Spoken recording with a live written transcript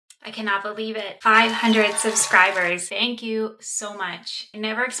I cannot believe it. 500 subscribers. Thank you so much. I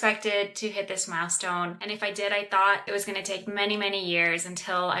never expected to hit this milestone. And if I did, I thought it was going to take many, many years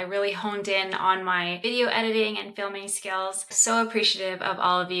until I really honed in on my video editing and filming skills. So appreciative of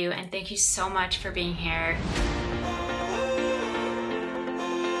all of you, and thank you so much for being here.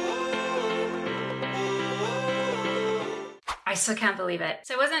 I still can't believe it.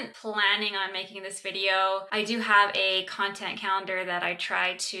 So I wasn't planning on making this video. I do have a content calendar that I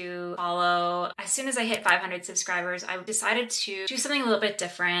try to follow. As soon as I hit 500 subscribers, I decided to do something a little bit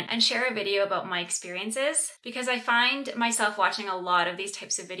different and share a video about my experiences, because I find myself watching a lot of these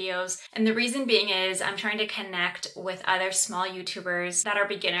types of videos. And the reason being is I'm trying to connect with other small YouTubers that are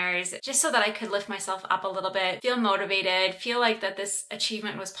beginners, just so that I could lift myself up a little bit, feel motivated, feel like that this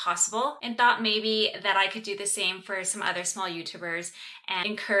achievement was possible, and thought maybe that I could do the same for some other small YouTubers and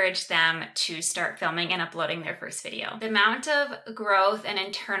encourage them to start filming and uploading their first video. The amount of growth and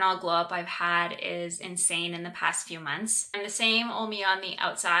internal glow up I've had is insane in the past few months. I'm the same old me on the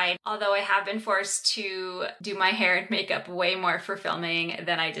outside, although I have been forced to do my hair and makeup way more for filming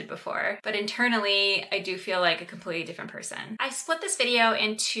than I did before. But internally, I do feel like a completely different person. I split this video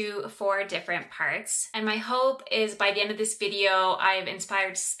into 4 different parts, and my hope is by the end of this video, I've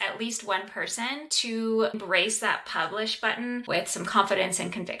inspired at least one person to embrace that publish button with some confidence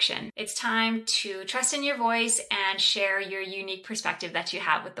and conviction. It's time to trust in your voice and share your unique perspective that you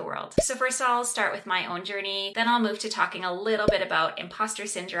have with the world. So first I'll start with my own journey, then I'll move to talking a little bit about imposter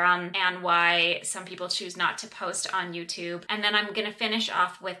syndrome and why some people choose not to post on YouTube. And then I'm gonna finish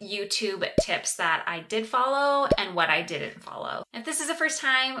off with YouTube tips that I did follow and what I didn't follow. If this is the first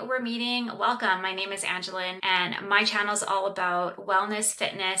time we're meeting, welcome. My name is Angelin, and my channel is all about wellness,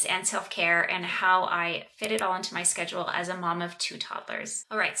 fitness, and self-care, and how I fit it all into my schedule as a mom of 2 toddlers.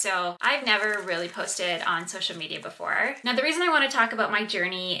 All right, so I've never really posted on social media before. Now, the reason I want to talk about my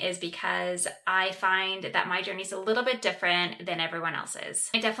journey is because I find that my journey is a little bit different than everyone else's.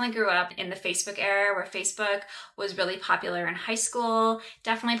 I definitely grew up in the Facebook era where Facebook was really popular in high school,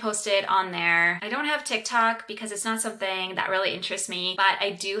 definitely posted on there. I don't have TikTok because it's not something that really interests me, but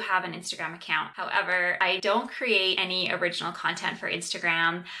I do have an Instagram account. However, I don't create any original content for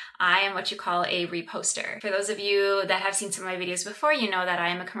Instagram. I am what you call a reposter. For those of you that have seen some of my videos before, you know that I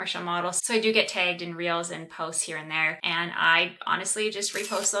am a commercial model, so I do get tagged in reels and posts here and there, and I honestly just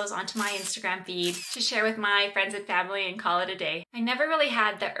repost those onto my Instagram feed to share with my friends and family and call it a day. I never really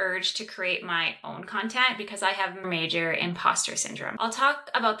had the urge to create my own content because I have major imposter syndrome. I'll talk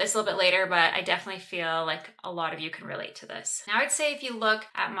about this a little bit later, but I definitely feel like a lot of you can relate to this. Now, I'd say if you look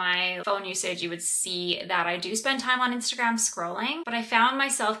at my phone usage, you would see that I do spend time on Instagram scrolling, but I found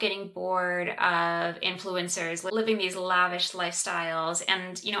myself getting bored of influencers living these lavish lifestyles.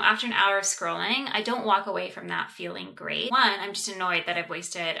 And, you know, after an hour of scrolling, I don't walk away from that feeling great. 1, I'm just annoyed that I've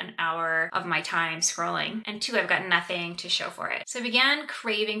wasted an hour of my time scrolling. And 2, I've got nothing to show for it. So I began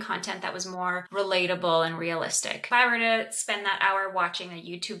craving content that was more relatable and realistic. If I were to spend that hour watching a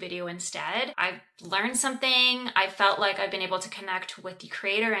YouTube video instead, I learned something. I felt like I've been able to connect with the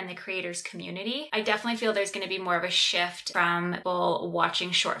creator and the creator's community. I definitely feel there's going to be more of a shift from people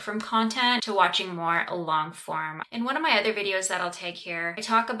watching short form content to watching more long form. In one of my other videos that I'll tag here, I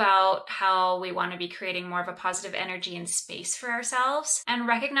talk about how we want to be creating more of a positive energy and space for ourselves and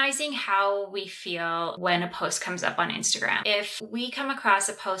recognizing how we feel when a post comes up on Instagram. If we come across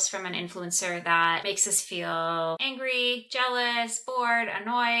a post from an influencer that makes us feel angry, jealous, bored,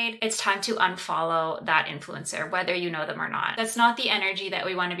 annoyed, it's time to unfollow that influencer, whether you know them or not. That's not the energy that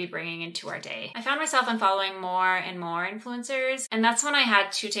we want to be bringing into our day. I found myself unfollowing more and more influencers, and that's when I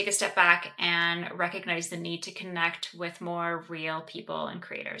had to take a step back and recognize the need to connect with more real people and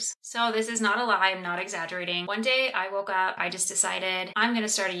creators. So this is not a lie, I'm not exaggerating. One day I woke up, I just decided I'm gonna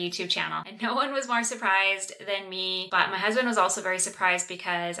start a YouTube channel, and no one was more surprised than me, but my husband was also very surprised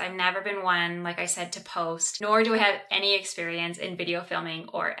because I've never been one, like I said, to post, nor do I have any experience in video filming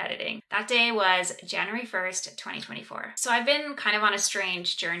or editing. That day was January 1st, 2024. So I've been kind of on a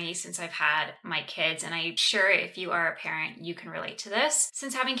strange journey since I've had my kids, and I'm sure if you are a parent, you can relate to this.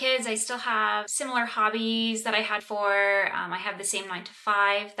 Since having kids, I still have similar hobbies that I had before. I have the same 9 to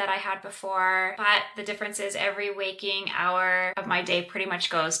 5 that I had before, but the difference is every waking hour of my day pretty much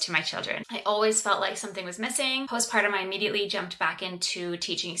goes to my children. I always felt like something was missing. Postpartum, I immediately jumped back into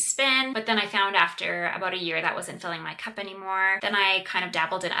teaching spin, but then I found after about a year that wasn't filling my cup anymore. Then I kind of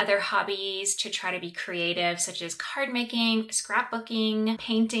dabbled in other hobbies to try to be creative, such as card making, scrapbooking,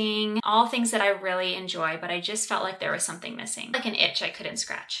 painting, all things that I really enjoy, but I just felt like there was something missing, like an itch I couldn't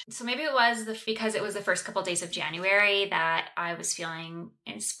scratch. So maybe it was because it was the first couple days of January January that I was feeling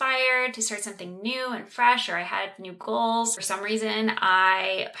inspired to start something new and fresh, or I had new goals. For some reason,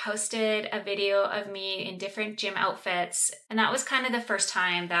 I posted a video of me in different gym outfits, and that was kind of the first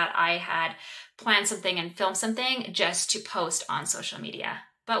time that I had planned something and filmed something just to post on social media.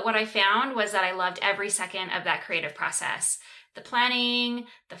 But what I found was that I loved every second of that creative process. The planning,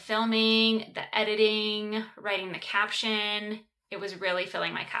 the filming, the editing, writing the caption. It was really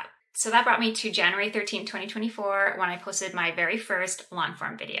filling my cup. So that brought me to January 13th, 2024, when I posted my very first long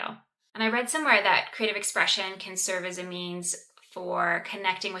form video. And I read somewhere that creative expression can serve as a means for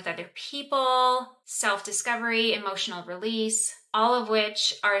connecting with other people, self-discovery, emotional release, all of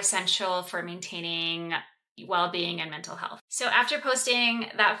which are essential for maintaining well-being and mental health. So after posting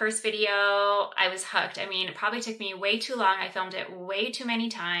that first video, I was hooked. I mean, it probably took me way too long. I filmed it way too many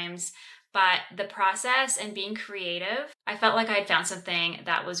times, but the process and being creative, I felt like I'd found something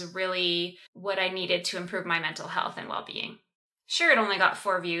that was really what I needed to improve my mental health and well-being. Sure, it only got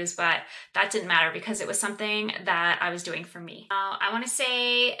 4 views, but that didn't matter because it was something that I was doing for me. Now, I want to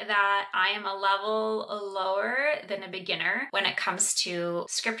say that I am a level lower than a beginner when it comes to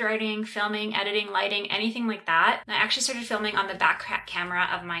script writing, filming, editing, lighting, anything like that. And I actually started filming on the back camera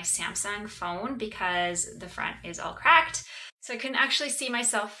of my Samsung phone because the front is all cracked. So I couldn't actually see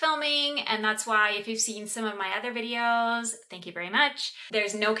myself filming, and that's why if you've seen some of my other videos, thank you very much,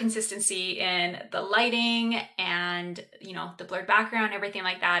 there's no consistency in the lighting and, the blurred background, everything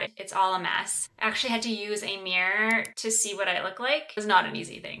like that. It's all a mess. I actually had to use a mirror to see what I look like. It was not an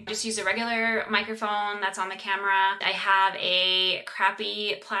easy thing. Just use a regular microphone that's on the camera. I have a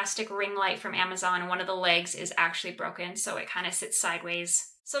crappy plastic ring light from Amazon, and one of the legs is actually broken, so it kind of sits sideways.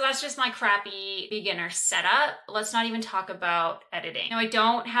 So that's just my crappy beginner setup. Let's not even talk about editing. Now, I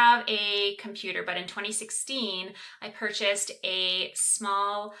don't have a computer, but in 2016, I purchased a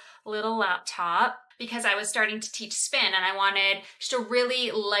small little laptop because I was starting to teach spin and I wanted just a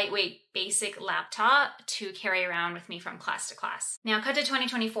really lightweight, basic laptop to carry around with me from class to class. Now, cut to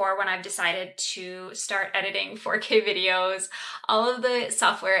 2024 when I've decided to start editing 4K videos. All of the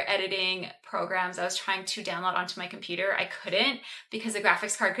software editing programs I was trying to download onto my computer, I couldn't because the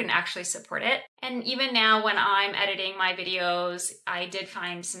graphics card couldn't actually support it. And even now when I'm editing my videos, I did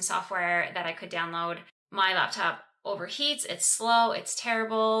find some software that I could download. My laptop overheats, it's slow, it's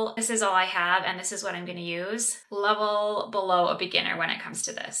terrible. This is all I have and this is what I'm going to use. Level below a beginner when it comes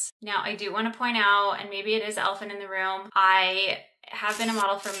to this. Now, I do want to point out, and maybe it is the elephant in the room, I have been a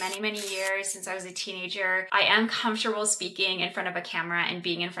model for many, many years since I was a teenager. I am comfortable speaking in front of a camera and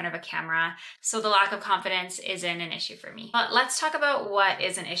being in front of a camera, so the lack of confidence isn't an issue for me. But let's talk about what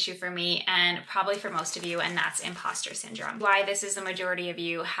is an issue for me and probably for most of you, and that's imposter syndrome. Why this is the majority of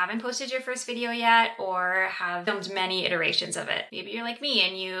you haven't posted your first video yet or have filmed many iterations of it. Maybe you're like me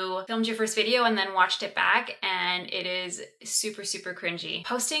and you filmed your first video and then watched it back and it is super, super cringy.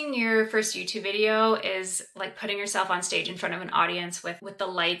 Posting your first YouTube video is like putting yourself on stage in front of an audience with the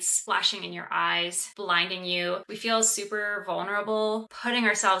lights flashing in your eyes, blinding you. We feel super vulnerable putting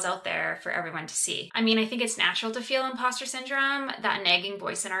ourselves out there for everyone to see. I mean, I think it's natural to feel imposter syndrome, that nagging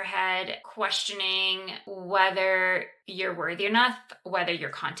voice in our head, questioning whether you're worthy enough, whether your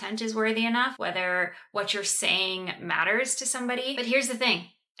content is worthy enough, whether what you're saying matters to somebody. But here's the thing.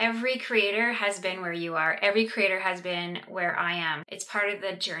 Every creator has been where you are. Every creator has been where I am. It's part of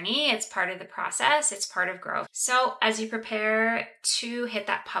the journey. It's part of the process. It's part of growth. So as you prepare to hit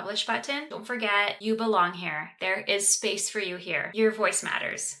that publish button, don't forget you belong here. There is space for you here. Your voice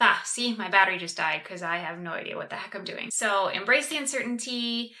matters. See, my battery just died because I have no idea what the heck I'm doing. So embrace the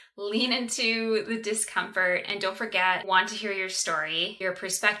uncertainty, lean into the discomfort, and don't forget, want to hear your story, your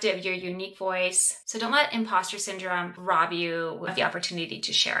perspective, your unique voice. So don't let imposter syndrome rob you of the opportunity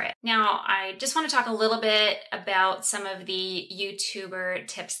to share it. Now, I just want to talk a little bit about some of the YouTuber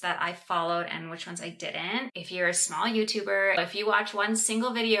tips that I followed and which ones I didn't. If you're a small YouTuber, if you watch one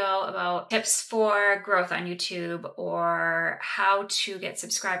single video about tips for growth on YouTube or how to get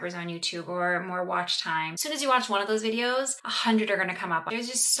subscribers on YouTube or more watch time, as soon as you watch one of those videos, 100 are going to come up. There's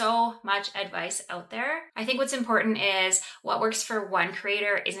just so much advice out there. I think what's important is what works for one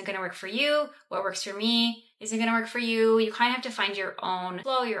creator isn't going to work for you. What works for me isn't going to work for you. You kind of have to find your own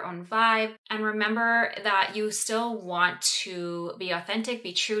flow, your own vibe, and remember that you still want to be authentic,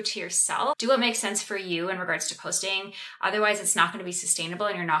 be true to yourself. Do what makes sense for you in regards to posting. Otherwise, it's not going to be sustainable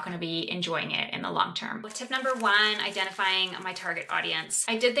and you're not going to be enjoying it in the long term. Tip number 1, identifying my target audience.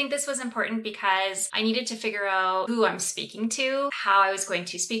 I did think this was important because I needed to figure out who I'm speaking to, how I was going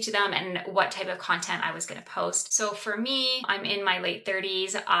to speak to them, and what type of content I was going to post. So for me, I'm in my late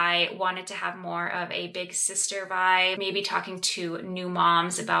 30s. I wanted to have more of a big sister vibe, maybe talking to new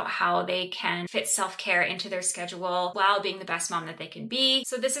moms about how they can fit self-care into their schedule while being the best mom that they can be.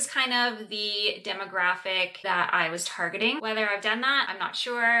 So this is kind of the demographic that I was targeting. Whether I've done that, I'm not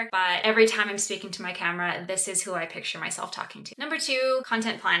sure, but every time I'm speaking to my camera, this is who I picture myself talking to. Number 2,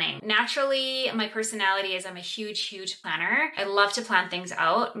 content planning. Naturally, my personality is I'm a huge planner. I love to plan things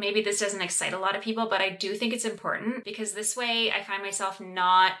out. Maybe this doesn't excite a lot of people, but I do think it's important because this way I find myself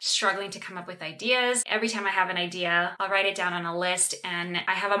not struggling to come up with ideas. Every time I have an idea, I'll write it down on a list, and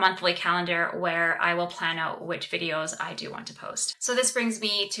I have a monthly calendar where I will plan out which videos I do want to post. So this brings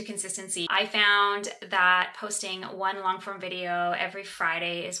me to consistency. I found that posting one long form video every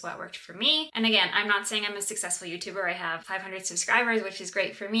Friday is what worked for me. And again, I'm not saying I'm a successful YouTuber. I have 500 subscribers, which is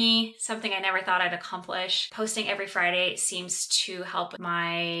great for me. Something I never thought I'd accomplish. Posting every Friday seems to help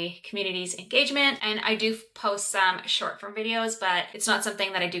my community's engagement. And I do post some short form videos, but it's not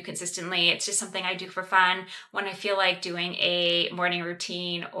something that I do consistently. It's just something I do for fun. When I feel like doing a morning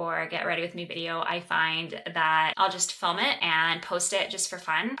routine or get ready with me video, I find that I'll just film it and post it just for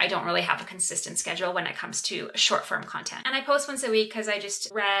fun. I don't really have a consistent schedule when it comes to short form content. And I post once a week because I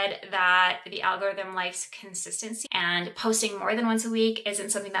just read that the algorithm likes consistency, and posting more than once a week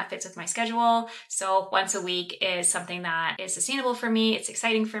isn't something that fits with my schedule. So once a week is something that is sustainable for me, it's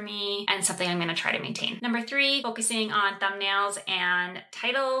exciting for me, and something I'm going to try to maintain. Number 3, focusing on thumbnails and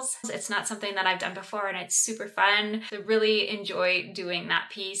titles. It's not something that I've done before, and it's super fun. I really enjoy doing that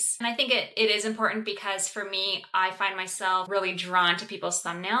piece. And I think it is important because for me, I find myself really drawn to people's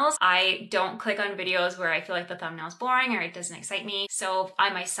thumbnails. I don't click on videos where I feel like the thumbnail's boring or it doesn't excite me. So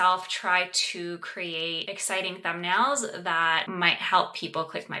I myself try to create exciting thumbnails that might help people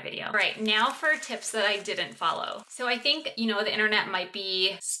click my video. All right, now for tips that I didn't follow. So I think, the internet might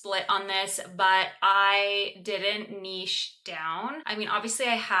be split on this, but I didn't niche down. I mean, obviously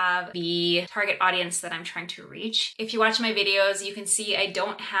I have the target audience that I'm trying to reach. If you watch my videos, you can see I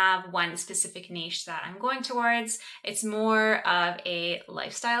don't have one specific niche that I'm going towards. It's more of a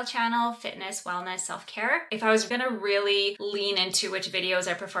lifestyle channel, fitness, wellness, self-care. If I was gonna really lean into which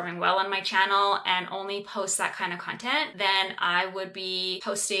videos are performing well on my channel and only post that kind of content, then I would be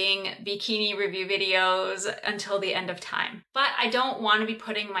posting bikini review videos until the end of time. But I don't want to be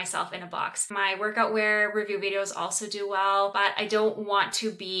putting myself in a box. My workout wear review videos also do well, but I don't want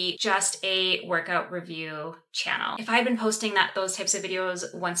to be just a workout review channel. If I had been posting those types of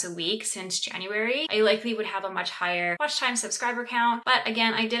videos once a week since January, I likely would have a much higher watch time, subscriber count. But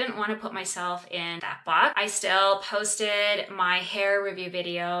again, I didn't want to put myself in that box. I still posted my hair review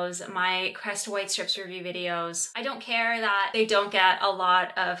videos, my Crest White Strips review videos. I don't care that they don't get a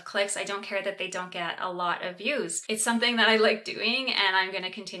lot of clicks. I don't care that they don't get a lot of views. It's something that I like doing, and I'm going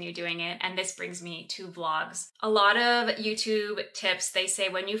to continue doing it. And this brings me to vlogs. A lot of YouTube tips, they say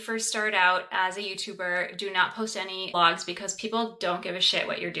when you first start out as a YouTuber, do not post any vlogs because people don't give a shit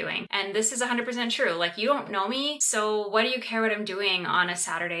what you're doing. And this is 100% true. Like, you don't know me, so what do you care what I'm doing on a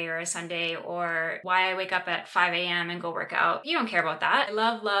Saturday or a Sunday, or why I wake up at 5 a.m. and go work out? You don't care about that. I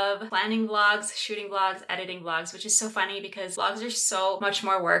love planning vlogs, shooting vlogs, editing vlogs, which is so funny because vlogs are so much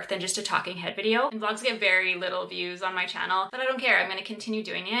more work than just a talking head video. And vlogs get very little views on my channel, but I don't care. I'm going to continue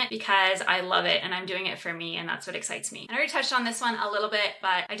doing it because I love it and I'm doing it for me, and that's what excites me. And I already touched on this one a little bit,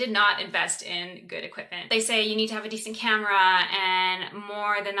 but I did not invest in good equipment. They say you need to have a decent camera, and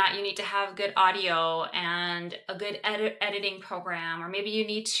more than that, you need to have good audio and a good editing program, or maybe you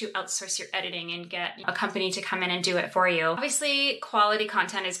need to outsource your editing and get a company to come in and do it for you. Obviously, quality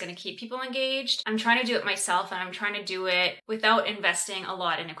content is going to keep people engaged. I'm trying to do it myself, and I'm trying to do it without investing a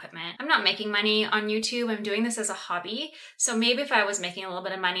lot in equipment. I'm not making money on YouTube. I'm doing this as a hobby. So maybe if I was making a little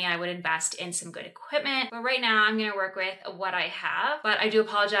bit of money, I would invest in some good equipment. But right now, I'm going to work with what I have. But I do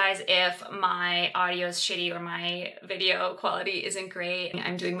apologize if my audio is shitty or my video quality isn't great.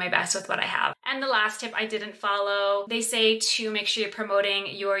 I'm doing my best with what I have. And the last tip I didn't follow, they say to make sure you're promoting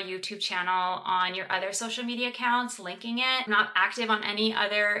your YouTube channel on your other social media accounts, linking it. I'm not active on any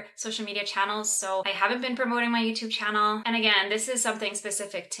other social media channels, so I haven't been promoting my YouTube channel. And again, this is something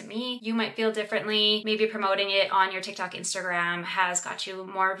specific to me. You might feel differently. Maybe promoting it on your TikTok, Instagram has got you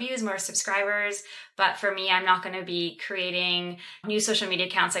more views, more subscribers. But for me, I'm not going to be creating new social media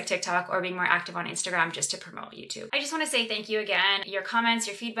accounts like TikTok or being more active on Instagram just to promote YouTube. I just want to say thank you again. Your comments,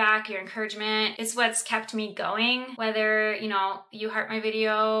 your feedback, your encouragement is what's kept me going. Whether, you heart my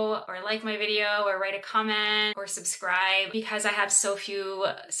video or like my video or write a comment or subscribe. Because I have so few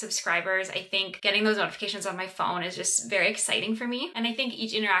subscribers, I think getting those notifications on my phone is just very exciting for me. And I think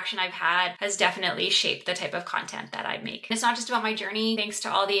each interaction I've had has definitely shaped the type of content that I make. And it's not just about my journey. Thanks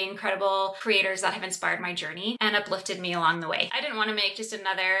to all the incredible creators that have inspired my journey and uplifted me along the way. I didn't want to make just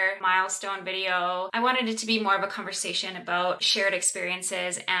another milestone video. I wanted it to be more of a conversation about shared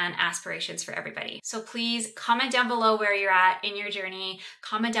experiences and aspirations for everybody. So please comment down below where you're at in your journey.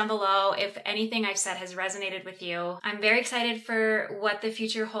 Comment down below if anything I've said has resonated with you. I'm very excited for what the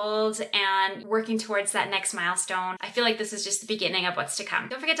future holds and working towards that next milestone. I feel like this is just the beginning of what's to come.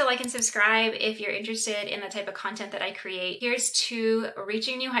 Don't forget to like and subscribe if you're interested in the type of content that I create. Here's to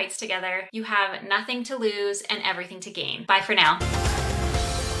reaching new heights together. You have nothing to lose and everything to gain. Bye for now.